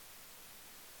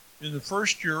In the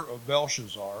first year of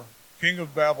Belshazzar, king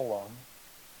of Babylon,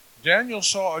 Daniel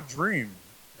saw a dream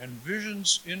and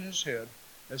visions in his head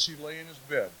as he lay in his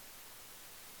bed.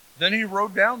 Then he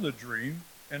wrote down the dream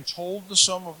and told the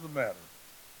sum of the matter.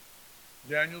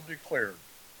 Daniel declared,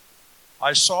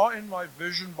 I saw in my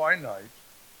vision by night,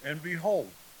 and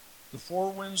behold, the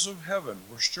four winds of heaven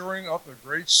were stirring up a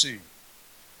great sea,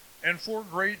 and four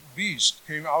great beasts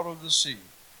came out of the sea,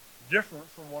 different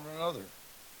from one another.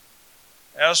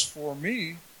 As for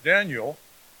me, Daniel,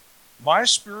 my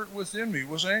spirit within me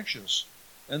was anxious,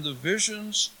 and the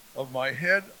visions of my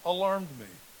head alarmed me.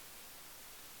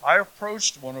 I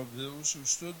approached one of those who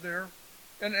stood there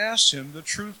and asked him the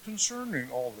truth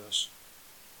concerning all this.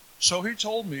 So he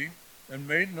told me and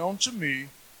made known to me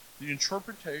the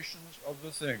interpretations of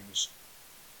the things.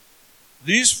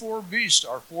 These four beasts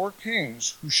are four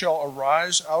kings who shall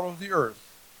arise out of the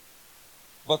earth,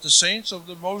 but the saints of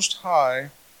the Most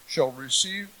High shall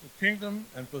receive the kingdom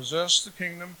and possess the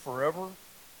kingdom forever,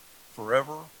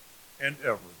 forever, and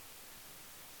ever.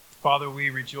 Father, we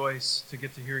rejoice to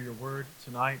get to hear your word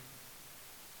tonight.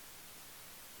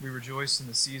 We rejoice in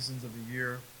the seasons of the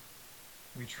year.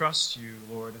 We trust you,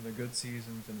 Lord, in the good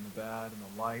seasons and in the bad, in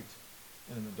the light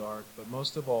and in the dark. But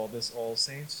most of all, this All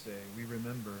Saints' Day, we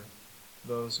remember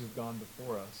those who've gone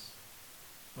before us,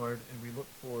 Lord, and we look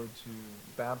forward to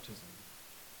baptism,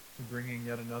 to bringing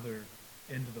yet another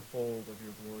into the fold of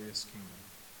your glorious kingdom,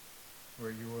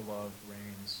 where your love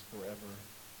reigns forever,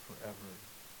 forever,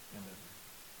 and ever.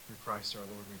 Through Christ our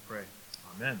Lord we pray.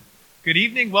 Amen. Good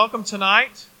evening. Welcome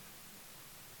tonight.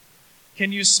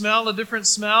 Can you smell a different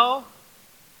smell?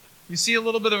 You see a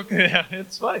little bit of,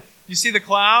 it's funny. You see the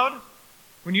cloud?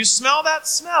 When you smell,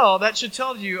 that should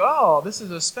tell you, oh, this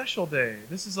is a special day.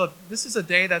 This is a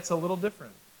day that's a little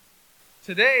different.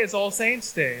 Today is All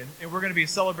Saints' Day, and we're going to be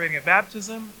celebrating a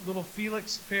baptism, little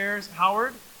Felix Fairs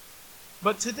Howard.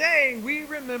 But today, we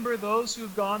remember those who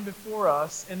have gone before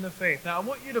us in the faith. Now, I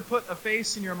want you to put a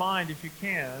face in your mind, if you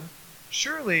can.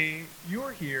 Surely, you're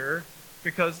here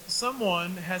because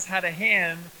someone has had a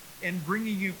hand in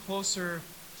bringing you closer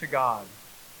to God,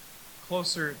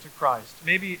 closer to Christ.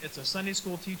 Maybe it's a Sunday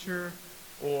school teacher,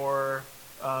 or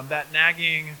that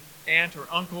nagging aunt or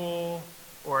uncle,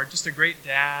 or just a great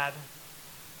dad.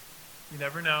 You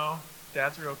never know.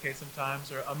 Dads are okay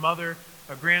sometimes. Or a mother,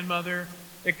 a grandmother.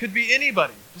 It could be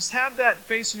anybody. Just have that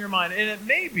face in your mind. And it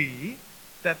may be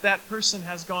that that person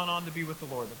has gone on to be with the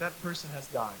Lord, that that person has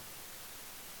died.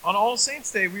 On All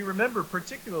Saints' Day, we remember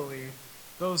particularly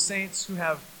those saints who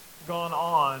have gone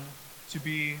on to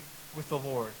be with the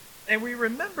Lord. And we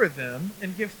remember them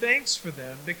and give thanks for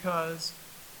them because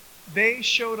they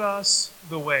showed us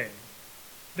the way.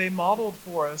 They modeled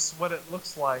for us what it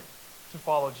looks like to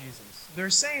follow Jesus. They're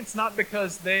saints not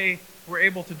because they were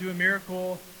able to do a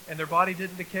miracle and their body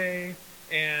didn't decay,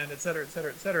 and et cetera, et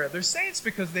cetera, et cetera. They're saints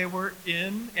because they were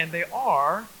in, and they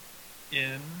are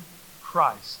in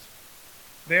Christ.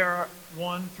 They are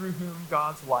one through whom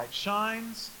God's light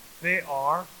shines. They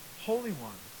are holy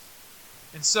ones.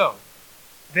 And so,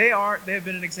 they have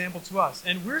been an example to us.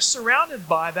 And we're surrounded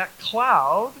by that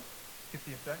cloud, get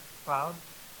the effect, cloud.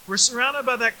 We're surrounded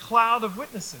by that cloud of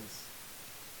witnesses,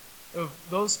 of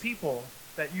those people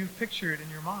that you've pictured in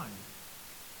your mind.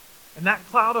 And that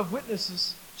cloud of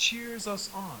witnesses cheers us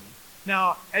on.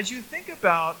 Now, as you think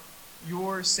about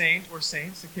your saint or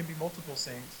saints, it can be multiple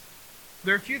saints,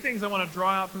 there are a few things I want to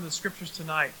draw out from the scriptures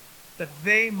tonight that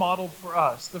they modeled for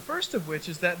us. The first of which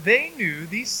is that they knew,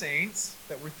 these saints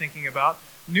that we're thinking about,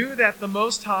 knew that the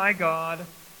Most High God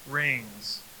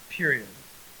reigns, period.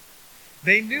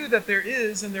 They knew that there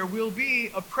is and there will be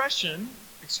opposition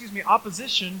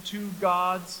to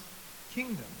God's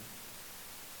kingdom.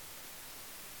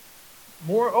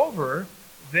 Moreover,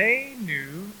 they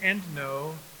knew and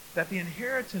know that the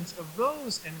inheritance of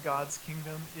those in God's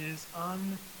kingdom is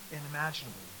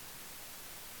unimaginable.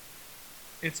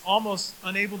 It's almost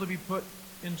unable to be put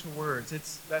into words.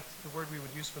 That's the word we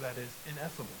would use for that is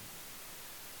ineffable.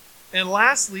 And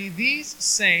lastly, these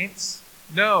saints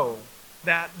know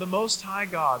that the Most High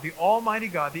God, the Almighty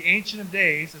God, the Ancient of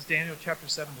Days, as Daniel chapter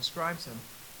 7 describes him,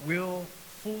 will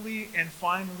fully and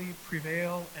finally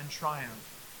prevail and triumph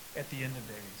at the end of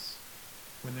days,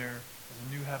 when there is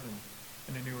a new heaven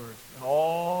and a new earth, and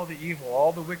all the evil,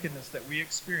 all the wickedness that we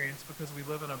experience because we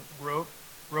live in a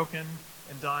broken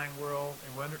and dying world,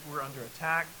 and we're under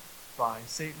attack by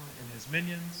Satan and his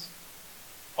minions,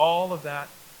 all of that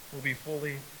will be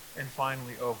fully and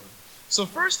finally over. So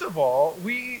first of all,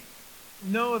 we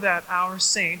know that our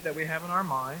saint that we have in our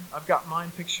mind, I've got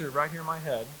mine pictured right here in my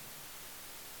head.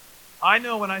 I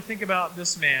know when I think about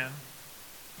this man,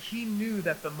 he knew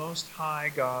that the Most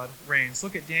High God reigns.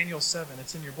 Look at Daniel 7.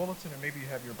 It's in your bulletin, or maybe you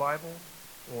have your Bible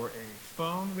or a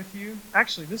phone with you.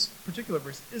 Actually, this particular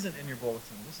verse isn't in your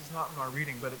bulletin. This is not in our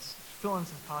reading, but it's fill in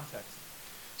some context.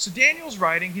 So Daniel's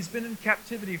writing. He's been in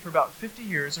captivity for about 50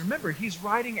 years. Remember, he's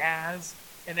writing as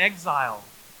an exile.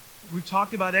 We've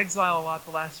talked about exile a lot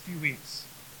the last few weeks.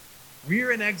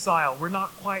 We're in exile. We're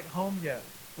not quite home yet.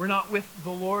 We're not with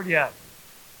the Lord yet.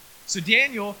 So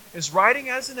Daniel is writing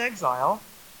as an exile,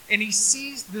 and he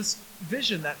sees this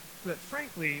vision that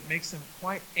frankly makes him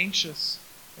quite anxious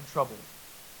and troubled,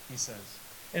 he says.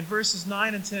 And verses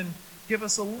 9 and 10 give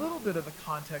us a little bit of the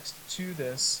context to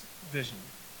this vision.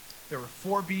 There were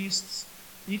 4 beasts.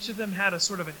 Each of them had a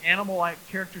sort of an animal-like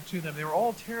character to them. They were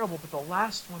all terrible, but the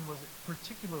last one was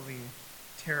particularly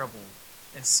terrible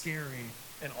and scary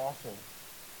and awful.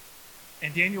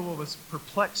 And Daniel was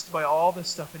perplexed by all this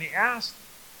stuff, and he asked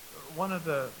one of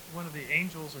the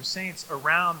angels or saints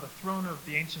around the throne of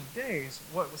the Ancient of Days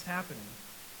what was happening.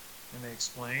 And they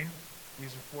explained,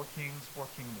 these are 4 kings, 4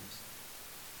 kingdoms.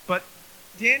 But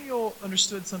Daniel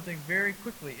understood something very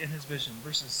quickly in his vision,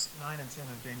 verses 9 and 10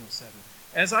 of Daniel 7.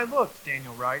 As I looked,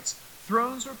 Daniel writes,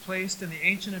 thrones were placed, and the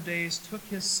Ancient of Days took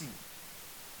his seat.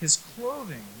 His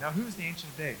clothing, now who's the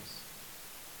Ancient of Days?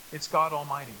 It's God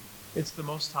Almighty. It's the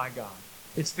Most High God.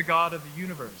 It's the God of the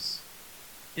universe.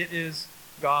 It is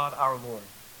God our Lord.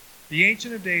 The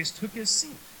Ancient of Days took his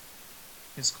seat.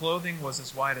 His clothing was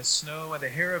as white as snow, and the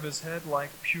hair of his head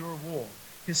like pure wool.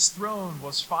 His throne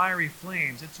was fiery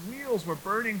flames. Its wheels were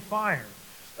burning fire.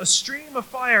 A stream of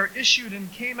fire issued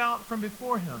and came out from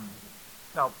before him.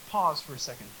 Now, pause for a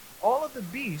second. All of the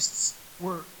beasts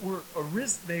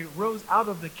they rose out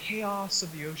of the chaos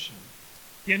of the ocean.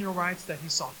 Daniel writes that he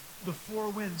saw the 4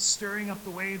 winds stirring up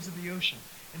the waves of the ocean.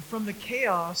 And from the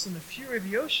chaos and the fury of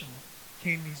the ocean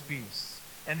came these beasts.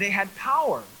 And they had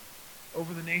power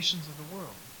over the nations of the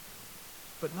world,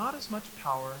 but not as much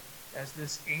power as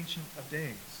this Ancient of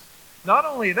Days. Not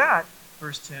only that,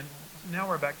 verse 10, now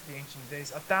we're back to the Ancient of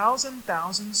Days,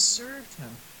 1,000,000 served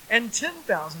him, and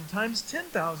 10,000 times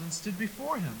 10,000 stood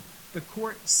before him. The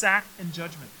court sat in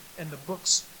judgment, and the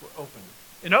books were opened.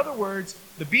 In other words,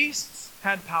 the beasts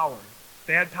had power.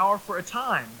 They had power for a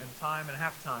time and a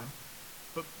half time.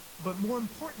 But more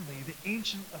importantly, the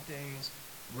Ancient of Days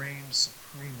reigned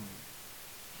supremely.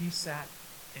 He sat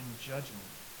in judgment.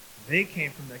 They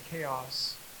came from the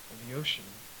chaos of the ocean,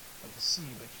 of the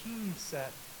sea, but he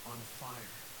sat on fire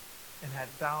and had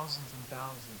thousands and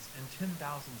thousands and 10,000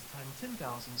 times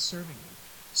 10,000 serving him.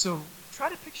 So try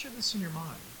to picture this in your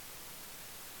mind.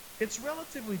 It's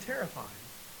relatively terrifying.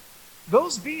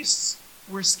 Those beasts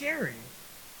were scary,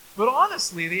 but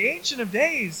honestly, the Ancient of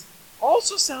Days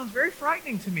also sounds very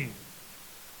frightening to me.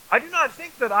 I do not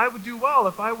think that I would do well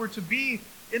if I were to be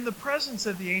in the presence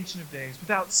of the Ancient of Days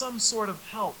without some sort of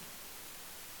help,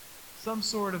 some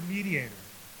sort of mediator.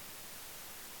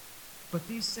 But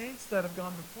these saints that have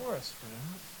gone before us,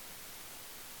 friends,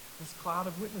 this cloud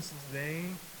of witnesses, they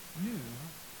knew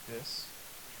this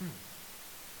truth.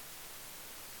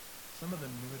 Some of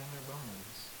them knew it in their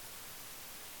bones.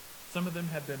 Some of them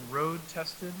had been road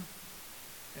tested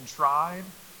and tried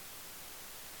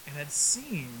and had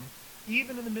seen,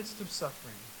 even in the midst of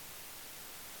suffering,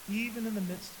 even in the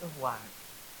midst of lack,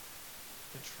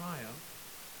 the triumph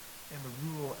and the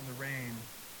rule and the reign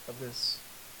of this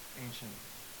Ancient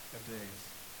of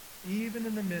Days. Even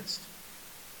in the midst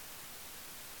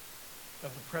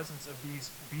of the presence of these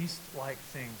beast-like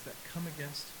things that come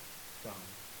against God.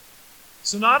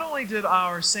 So not only did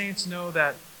our saints know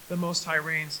that the Most High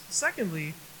reigns,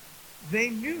 secondly, they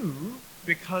knew,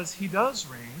 because he does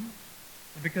reign,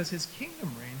 and because his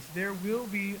kingdom reigns, there will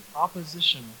be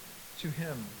opposition to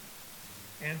him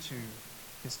and to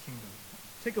his kingdom.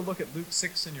 Take a look at Luke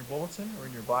 6 in your bulletin or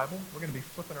in your Bible. We're going to be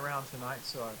flipping around tonight,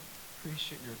 so I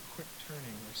appreciate your quick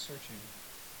turning or searching.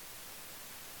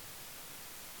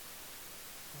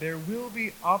 There will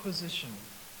be opposition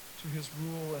to his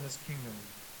rule and his kingdom.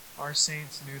 Our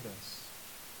saints knew this.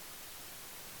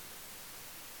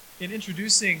 In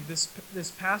introducing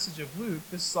this passage of Luke,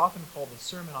 this is often called the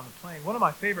Sermon on the Plain. One of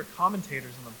my favorite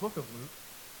commentators in the book of Luke,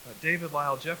 David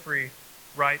Lyle Jeffrey,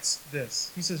 writes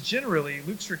this. He says, generally,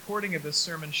 Luke's recording of this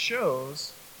sermon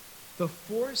shows the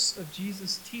force of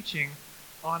Jesus' teaching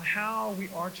on how we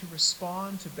are to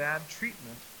respond to bad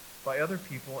treatment by other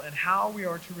people and how we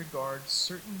are to regard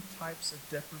certain types of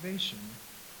deprivation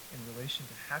in relation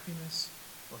to happiness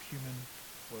or human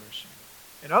flourishing.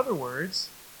 In other words,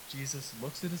 Jesus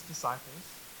looks at his disciples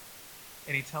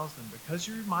and he tells them, because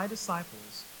you're my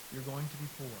disciples, you're going to be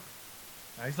poor.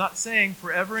 Now, he's not saying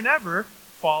forever and ever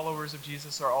followers of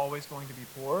Jesus are always going to be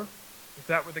poor. If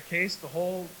that were the case, the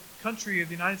whole country of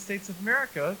the United States of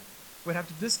America would have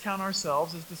to discount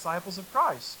ourselves as disciples of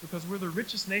Christ because we're the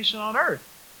richest nation on earth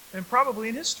and probably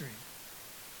in history.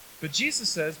 But Jesus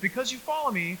says, because you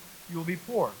follow me, you will be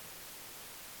poor.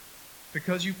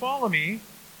 Because you follow me,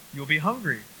 you'll be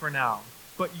hungry for now,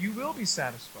 but you will be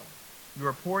satisfied. You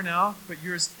are poor now, but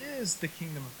yours is the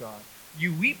kingdom of God.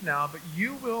 You weep now, but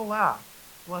you will laugh.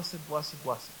 Blessed, blessed,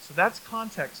 blessed. So that's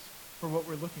context for what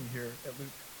we're looking here at Luke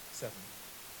 7.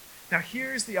 Now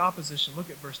here's the opposition. Look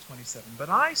at verse 27. But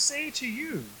I say to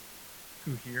you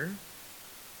who hear,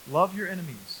 love your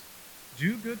enemies.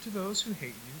 Do good to those who hate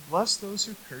you. Bless those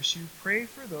who curse you. Pray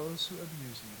for those who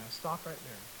abuse you. Now stop right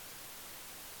there.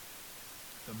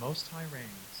 The Most High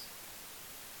reigns.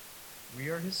 We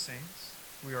are his saints.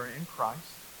 We are in Christ.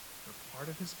 We're part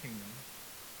of his kingdom.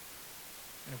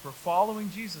 And if we're following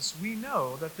Jesus, we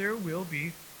know that there will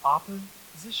be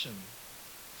opposition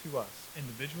to us,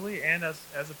 individually and as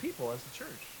a people, as the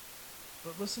church.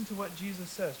 But listen to what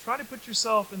Jesus says. Try to put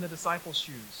yourself in the disciples'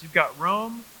 shoes. You've got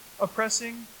Rome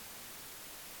oppressing.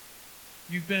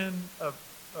 You've been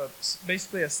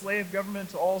basically a slave government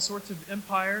to all sorts of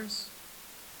empires.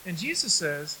 And Jesus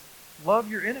says, love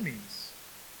your enemies.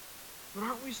 But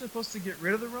aren't we supposed to get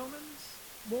rid of the Romans,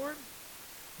 Lord?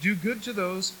 Do good to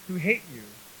those who hate you.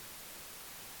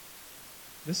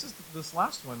 This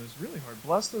last one is really hard.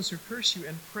 Bless those who curse you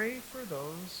and pray for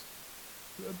those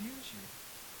who abuse you.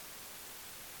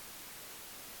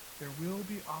 There will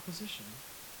be opposition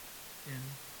in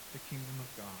the kingdom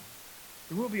of God.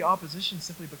 There will be opposition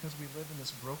simply because we live in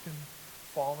this broken,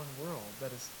 fallen world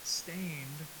that is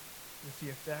stained with the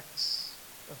effects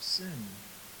of sin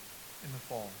in the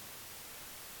fall.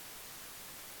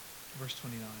 Verse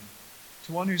 29.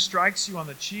 To one who strikes you on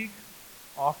the cheek,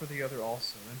 offer the other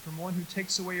also. And from one who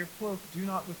takes away your cloak, do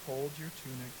not withhold your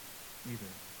tunic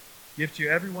either. Give to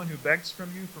everyone who begs from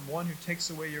you. From one who takes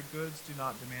away your goods, do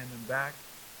not demand them back.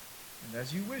 And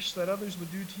as you wish that others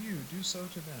would do to you, do so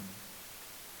to them.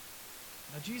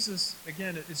 Now Jesus,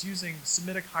 again, is using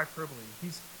Semitic hyperbole.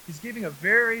 He's giving a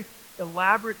very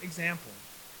elaborate example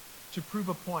to prove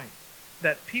a point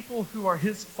that people who are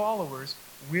his followers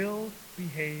will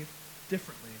behave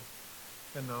differently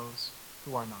than those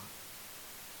who are not.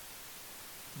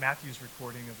 Matthew's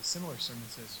recording of a similar sermon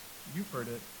says, you've heard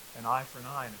it, an eye for an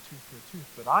eye and a tooth for a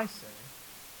tooth. But I say,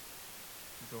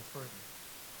 you go further.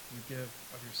 You give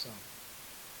of yourself.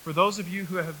 For those of you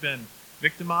who have been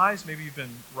victimized, maybe you've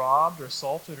been robbed or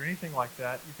assaulted or anything like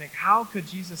that, you think, how could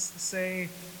Jesus say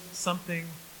something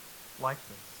like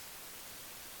this?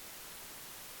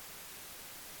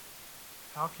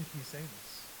 How could he say this?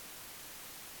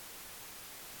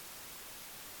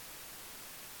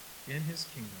 In his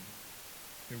kingdom,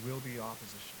 there will be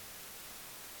opposition.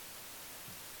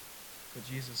 But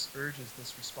Jesus urges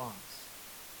this response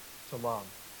to love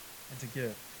and to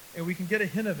give. And we can get a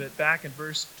hint of it back in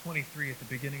verse 23 at the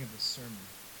beginning of this sermon.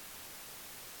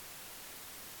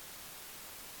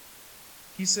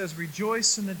 He says,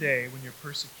 rejoice in the day when you're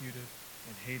persecuted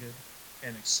and hated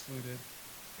and excluded,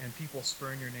 and people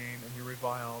spurn your name and you're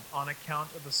reviled on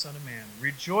account of the Son of Man.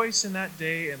 Rejoice in that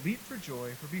day and leap for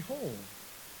joy, for behold,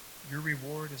 your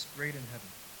reward is great in heaven.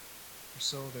 For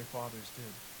so their fathers did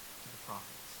to the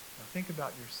prophets. Now think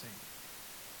about your saint.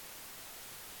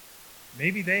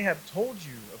 Maybe they have told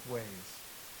you of ways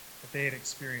that they had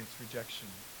experienced rejection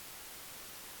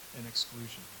and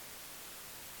exclusion,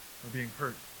 or being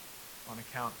hurt on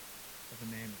account of the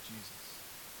name of Jesus.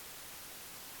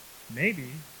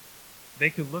 Maybe they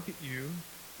could look at you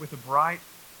with a bright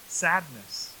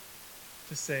sadness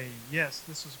to say, yes,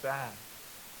 this was bad.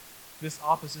 This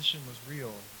opposition was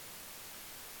real.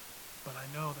 But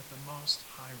I know that the Most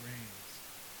High reigns.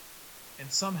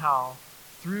 And somehow,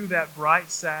 through that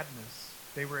bright sadness,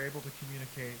 they were able to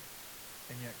communicate,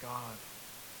 and yet God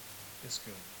is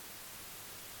good.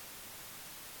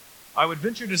 I would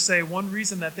venture to say one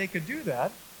reason that they could do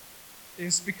that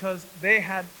is because they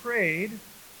had prayed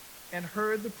and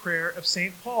heard the prayer of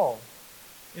St. Paul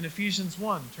in Ephesians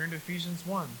 1. Turn to Ephesians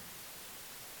 1.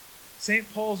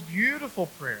 St. Paul's beautiful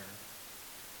prayer.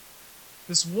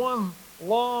 This one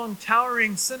long,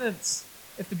 towering sentence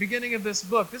at the beginning of this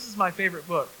book. This is my favorite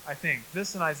book, I think.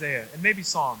 This and Isaiah, and maybe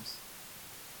Psalms.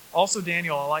 Also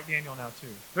Daniel. I like Daniel now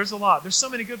too. There's a lot. There's so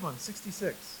many good ones.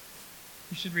 66.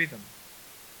 You should read them.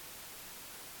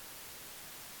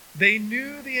 They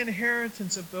knew the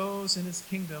inheritance of those in his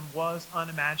kingdom was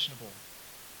unimaginable.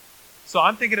 So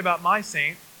I'm thinking about my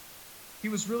saint. He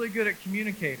was really good at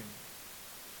communicating.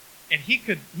 And he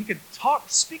could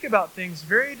speak about things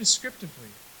very descriptively.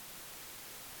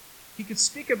 He could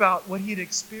speak about what he had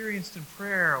experienced in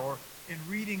prayer or in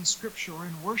reading scripture or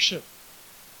in worship.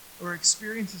 or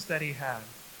experiences that he had.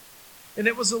 And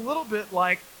it was a little bit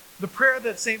like the prayer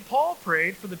that St. Paul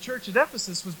prayed for the church at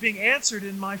Ephesus was being answered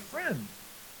in my friend.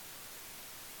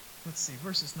 Let's see,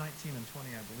 verses 19 and 20,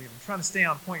 I believe. I'm trying to stay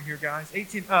on point here, guys.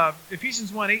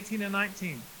 Ephesians 1, 18 and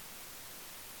 19.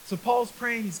 So Paul's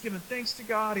praying, he's giving thanks to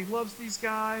God, he loves these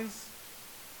guys.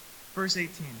 Verse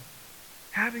 18.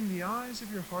 Having the eyes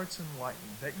of your hearts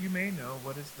enlightened, that you may know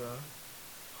what is the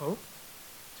hope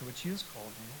to which he has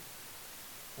called you,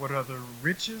 what are the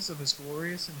riches of his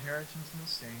glorious inheritance in the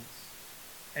saints,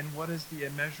 and what is the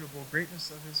immeasurable greatness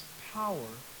of his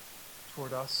power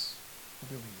toward us who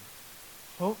believe.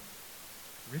 Hope,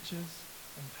 riches,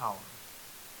 and power.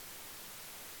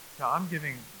 Now I'm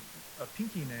giving a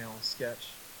pinky nail sketch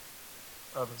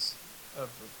of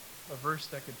a verse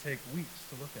that could take weeks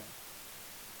to look at.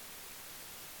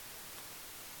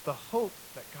 The hope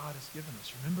that God has given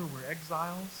us. Remember, we're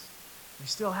exiles. We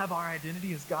still have our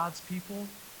identity as God's people,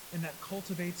 and that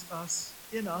cultivates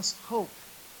in us hope.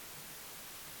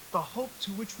 The hope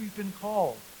to which we've been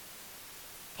called.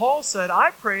 Paul said, I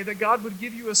pray that God would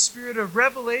give you a spirit of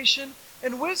revelation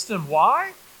and wisdom.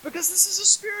 Why? Because this is a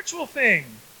spiritual thing.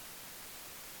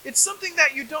 It's something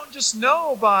that you don't just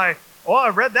know by, oh, I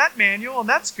read that manual and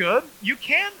that's good. You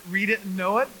can read it and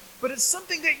know it, but it's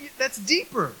something that's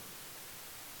deeper.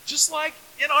 Just like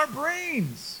in our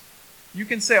brains. You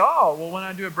can say, oh, well, when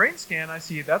I do a brain scan, I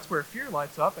see that's where fear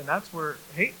lights up, and that's where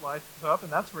hate lights up,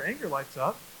 and that's where anger lights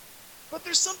up. But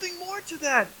there's something more to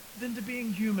that than to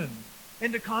being human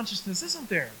and to consciousness, isn't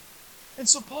there? And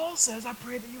so Paul says, I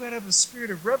pray that you would have a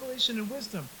spirit of revelation and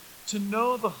wisdom to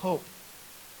know the hope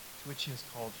to which he has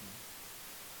called you.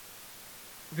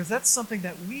 Because that's something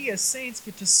that we as saints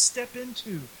get to step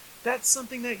into. That's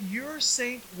something that your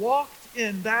saint walked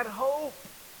in, that hope.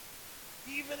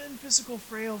 Even in physical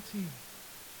frailty,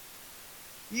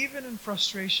 even in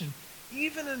frustration,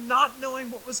 even in not knowing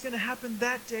what was going to happen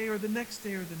that day or the next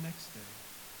day or the next day.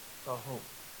 The hope,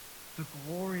 the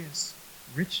glorious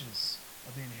riches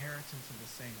of the inheritance of the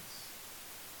saints.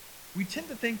 We tend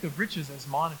to think of riches as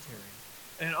monetary.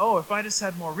 And if I just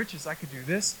had more riches, I could do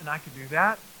this and I could do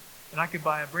that. And I could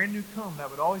buy a brand new comb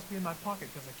that would always be in my pocket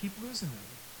because I keep losing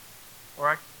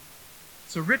them.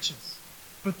 So riches.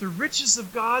 But the riches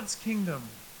of God's kingdom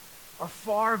are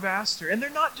far vaster. And they're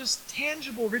not just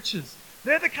tangible riches.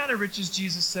 They're the kind of riches,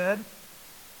 Jesus said,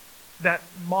 that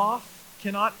moth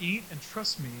cannot eat. And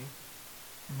trust me,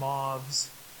 moths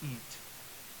eat.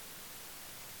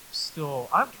 Still,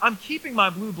 I'm keeping my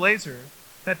blue blazer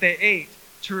that they ate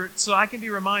so I can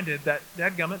be reminded that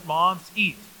dadgummit, moths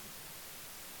eat.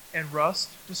 And rust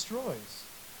destroys.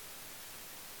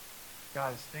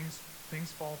 Guys,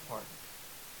 things fall apart.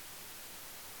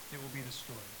 It will be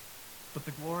destroyed. But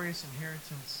the glorious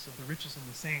inheritance of the riches of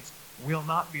the saints will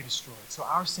not be destroyed. So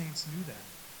our saints knew that.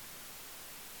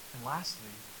 And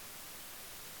lastly,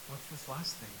 what's this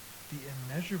last thing? The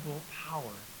immeasurable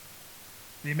power,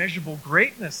 the immeasurable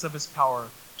greatness of his power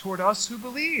toward us who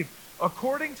believe,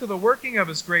 according to the working of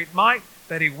his great might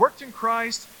that he worked in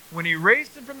Christ when he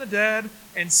raised him from the dead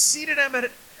and seated him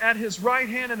at his right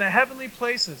hand in the heavenly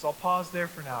places. I'll pause there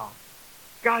for now.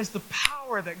 Guys, the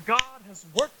power that God has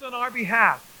worked on our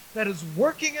behalf, that is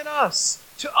working in us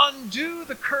to undo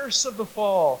the curse of the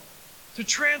fall, to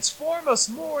transform us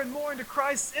more and more into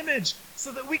Christ's image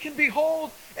so that we can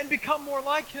behold and become more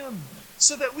like him,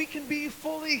 so that we can be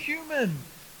fully human.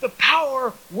 The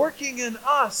power working in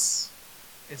us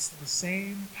is the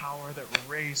same power that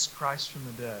raised Christ from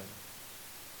the dead.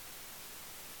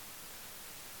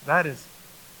 That is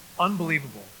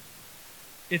unbelievable.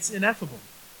 It's ineffable.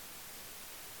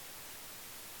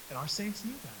 And our saints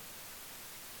knew that.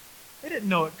 They didn't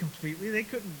know it completely. They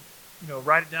couldn't,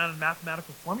 write it down in a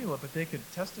mathematical formula, but they could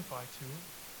testify to it.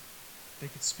 They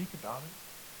could speak about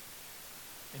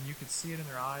it. And you could see it in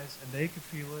their eyes, and they could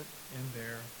feel it in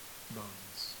their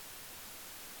bones.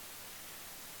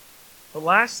 But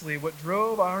lastly, what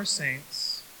drove our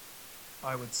saints,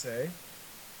 I would say,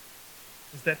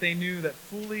 is that they knew that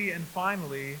fully and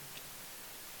finally,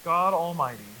 God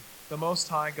Almighty, the Most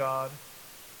High God,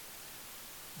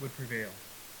 would prevail.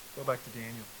 Go back to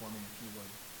Daniel for me, if you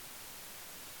would.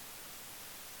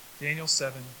 Daniel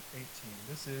 7:18.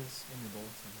 This is in your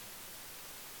bulletin.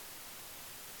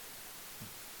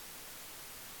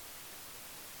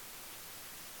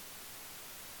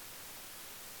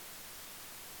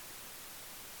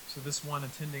 So this one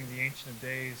attending the Ancient of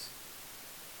Days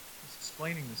is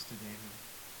explaining this to Daniel.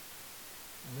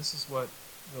 And this is what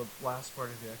the last part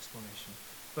of the explanation.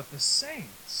 But the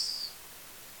saints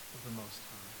of the Most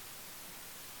High.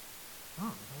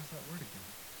 What was that word again?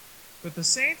 But the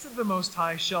saints of the Most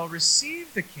High shall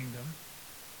receive the kingdom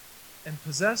and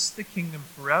possess the kingdom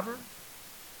forever,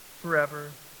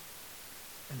 forever,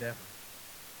 and ever.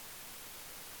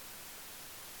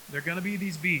 They're going to be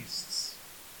these beasts.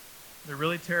 They're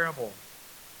really terrible.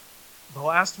 The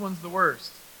last one's the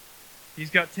worst. He's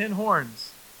got 10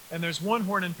 horns, and there's one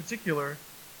horn in particular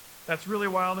that's really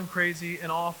wild and crazy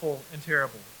and awful and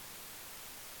terrible.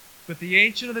 But the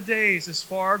Ancient of the Days is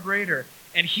far greater,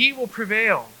 and he will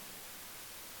prevail.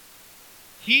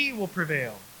 He will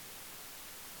prevail.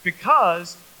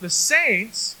 Because the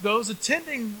saints, those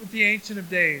attending with the Ancient of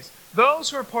Days, those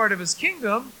who are part of his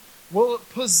kingdom, will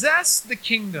possess the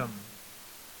kingdom.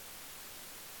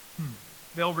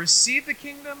 They'll receive the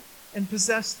kingdom and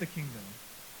possess the kingdom.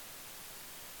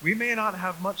 We may not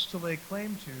have much to lay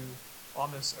claim to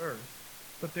on this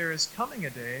earth, but there is coming a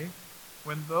day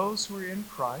when those who are in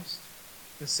Christ,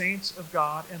 the saints of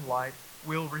God in light,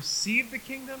 will receive the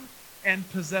kingdom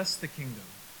and possess the kingdom.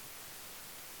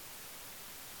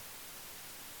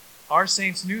 Our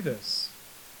saints knew this.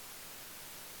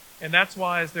 And that's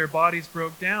why as their bodies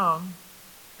broke down,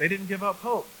 they didn't give up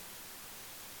hope.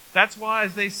 That's why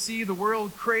as they see the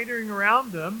world cratering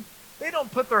around them, they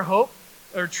don't put their hope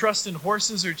or trust in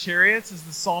horses or chariots, as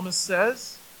the psalmist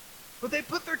says, but they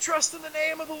put their trust in the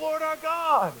name of the Lord our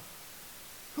God,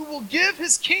 who will give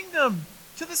his kingdom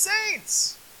to the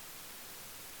saints.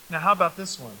 Now, how about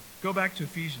this one? Go back to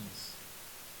Ephesians.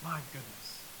 My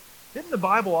goodness. Isn't the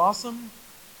Bible awesome?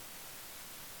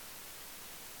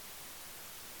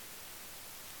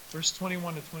 Verse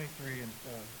 21 to 23 in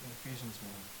Ephesians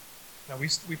 1. Now,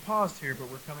 we paused here, but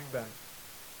we're coming back.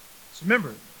 So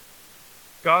remember,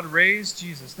 God raised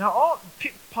Jesus. Now,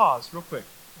 pause real quick.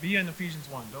 Be in Ephesians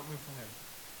 1. Don't move from there.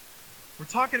 We're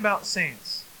talking about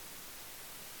saints.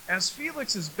 As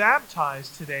Felix is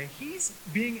baptized today, he's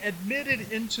being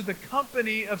admitted into the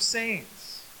company of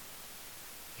saints.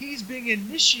 He's being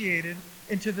initiated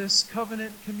into this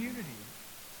covenant community.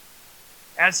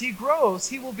 As he grows,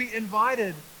 he will be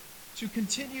invited to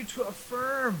continue to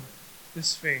affirm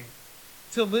this faith,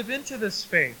 to live into this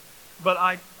faith. But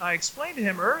I explained to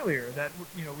him earlier that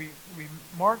we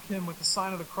mark him with the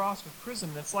sign of the cross with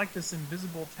chrism. That's like this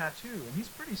invisible tattoo. And he's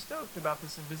pretty stoked about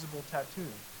this invisible tattoo.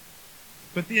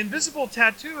 But the invisible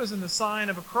tattoo is in the sign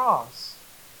of a cross,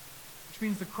 which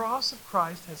means the cross of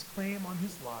Christ has claim on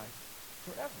his life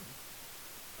forever.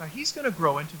 Now he's going to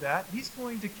grow into that. He's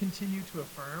going to continue to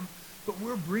affirm. But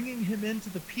we're bringing him into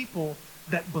the people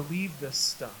that believe this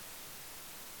stuff.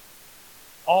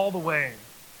 All the way.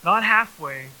 Not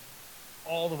halfway.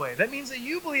 All the way. That means that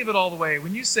you believe it all the way.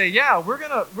 When you say, yeah, we're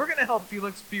gonna help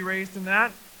Felix be raised in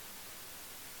that.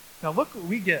 Now look what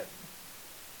we get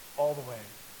all the way.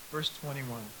 Verse 21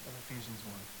 of Ephesians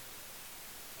 1.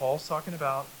 Paul's talking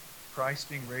about Christ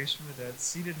being raised from the dead,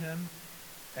 seated him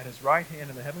at his right hand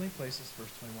in the heavenly places,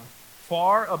 verse 21,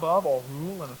 far above all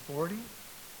rule and authority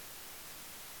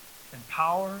and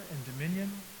power and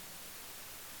dominion,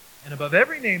 and above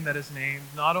every name that is named,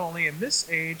 not only in this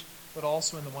age, but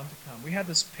also in the one to come. We had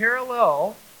this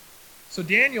parallel. So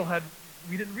Daniel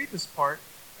we didn't read this part,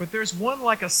 but there's one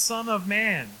like a son of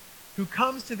man who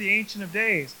comes to the Ancient of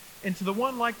Days. And to the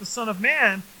one like the Son of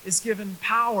Man is given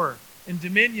power and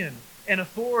dominion and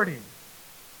authority.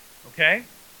 Okay?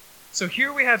 So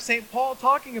here we have St. Paul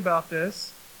talking about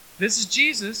this. This is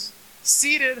Jesus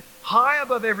seated high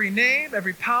above every name,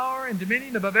 every power and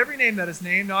dominion, above every name that is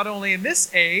named, not only in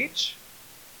this age,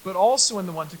 but also in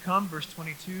the one to come. Verse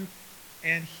 22,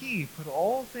 and he put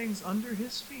all things under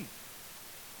his feet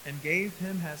and gave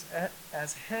him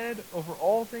as head over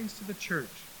all things to the church,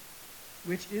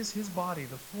 which is his body,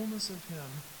 the fullness of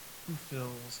him who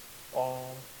fills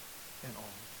all in all.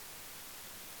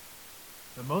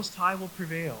 The Most High will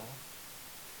prevail.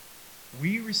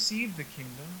 We receive the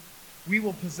kingdom. We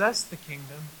will possess the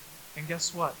kingdom. And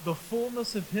guess what? The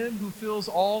fullness of him who fills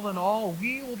all in all,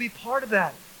 we will be part of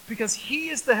that. Because he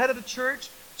is the head of the church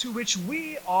to which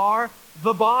we are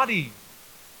the body.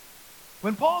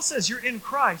 When Paul says you're in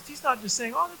Christ, he's not just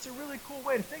saying, oh, that's a really cool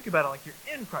way to think about it, like you're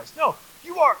in Christ. No,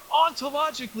 you are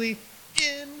ontologically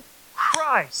in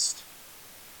Christ.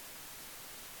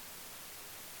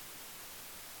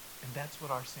 And that's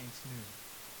what our saints knew.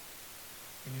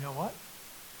 And you know what?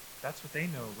 That's what they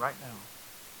know right now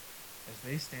as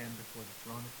they stand before the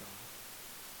throne of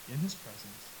God, in his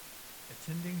presence,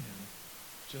 attending him,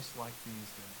 just like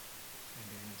these did in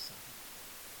Daniel's 7.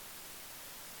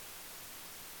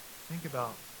 Think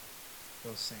about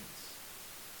those saints.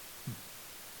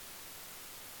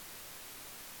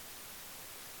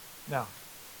 Now,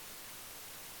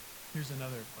 here's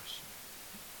another question.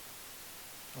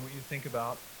 I want you to think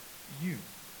about you.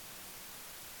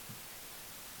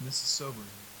 And this is sobering.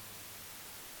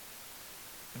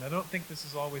 And I don't think this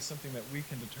is always something that we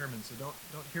can determine, so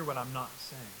don't hear what I'm not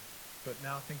saying. But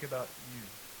now think about you.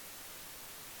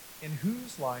 In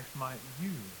whose life might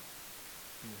you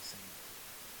be a saint?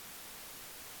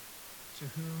 To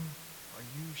whom are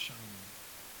you shining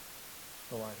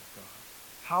the light of God?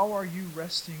 How are you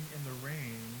resting in the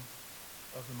rain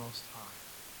of the Most High?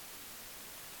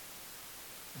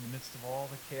 In the midst of all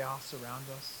the chaos around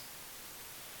us,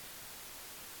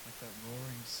 like that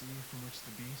roaring sea from which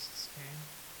the beasts came,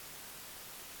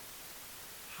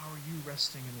 how are you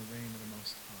resting in the rain of the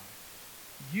Most High?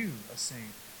 You, a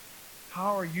saint,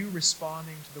 how are you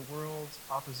responding to the world's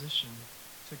opposition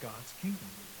to God's kingdom?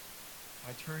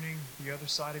 By turning the other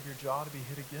side of your jaw to be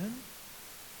hit again?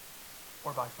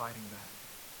 Or by fighting back?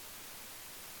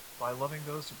 By loving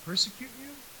those who persecute you?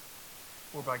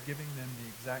 Or by giving them the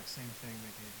exact same thing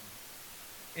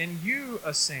they gave you? In you,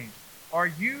 a saint, are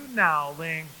you now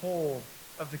laying hold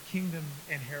of the kingdom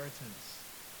inheritance?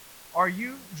 Are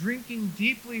you drinking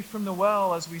deeply from the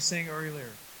well, as we sang earlier,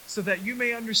 so that you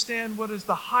may understand what is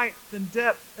the height and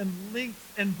depth and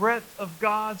length and breadth of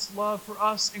God's love for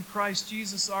us in Christ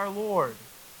Jesus our Lord?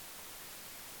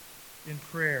 In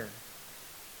prayer,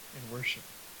 in worship,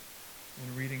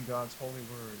 in reading God's holy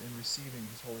word, in receiving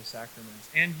his holy sacraments.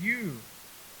 And you,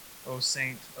 O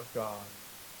saint of God,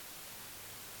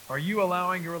 are you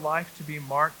allowing your life to be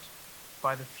marked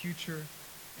by the future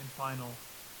and final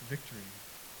victory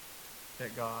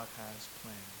that God has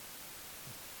planned?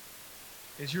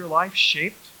 Is your life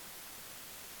shaped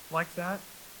like that,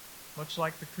 much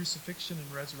like the crucifixion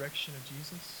and resurrection of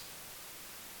Jesus?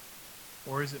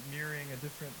 Or is it mirroring a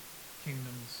different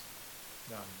kingdom's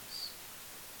values?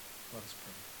 Let us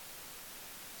pray.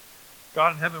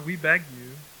 God in heaven, we beg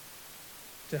you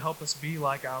to help us be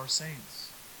like our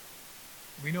saints.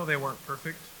 We know they weren't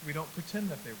perfect. We don't pretend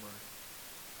that they were.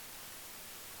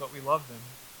 But we love them,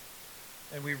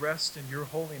 and we rest in your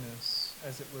holiness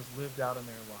as it was lived out in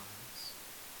their lives.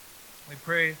 We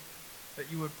pray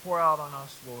that you would pour out on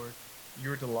us, Lord,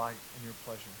 your delight and your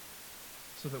pleasure,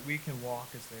 so that we can walk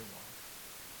as they walk.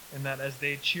 And that as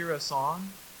they cheer us on,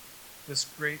 this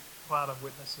great cloud of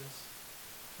witnesses,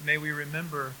 may we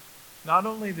remember not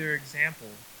only their example,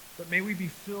 but may we be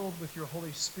filled with your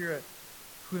Holy Spirit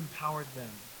who empowered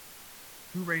them,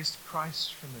 who raised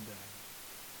Christ from the dead,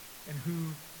 and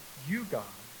who you,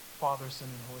 God, Father, Son,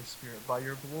 and Holy Spirit, by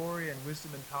your glory and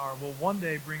wisdom and power, will one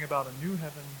day bring about a new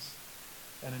heavens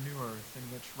and a new earth in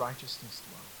which righteousness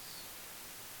dwells.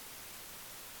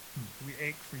 We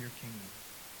ache for your kingdom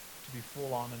to be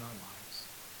full on in our lives.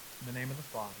 In the name of the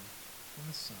Father, and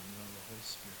the Son, and of the Holy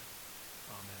Spirit.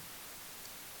 Amen.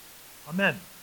 Amen.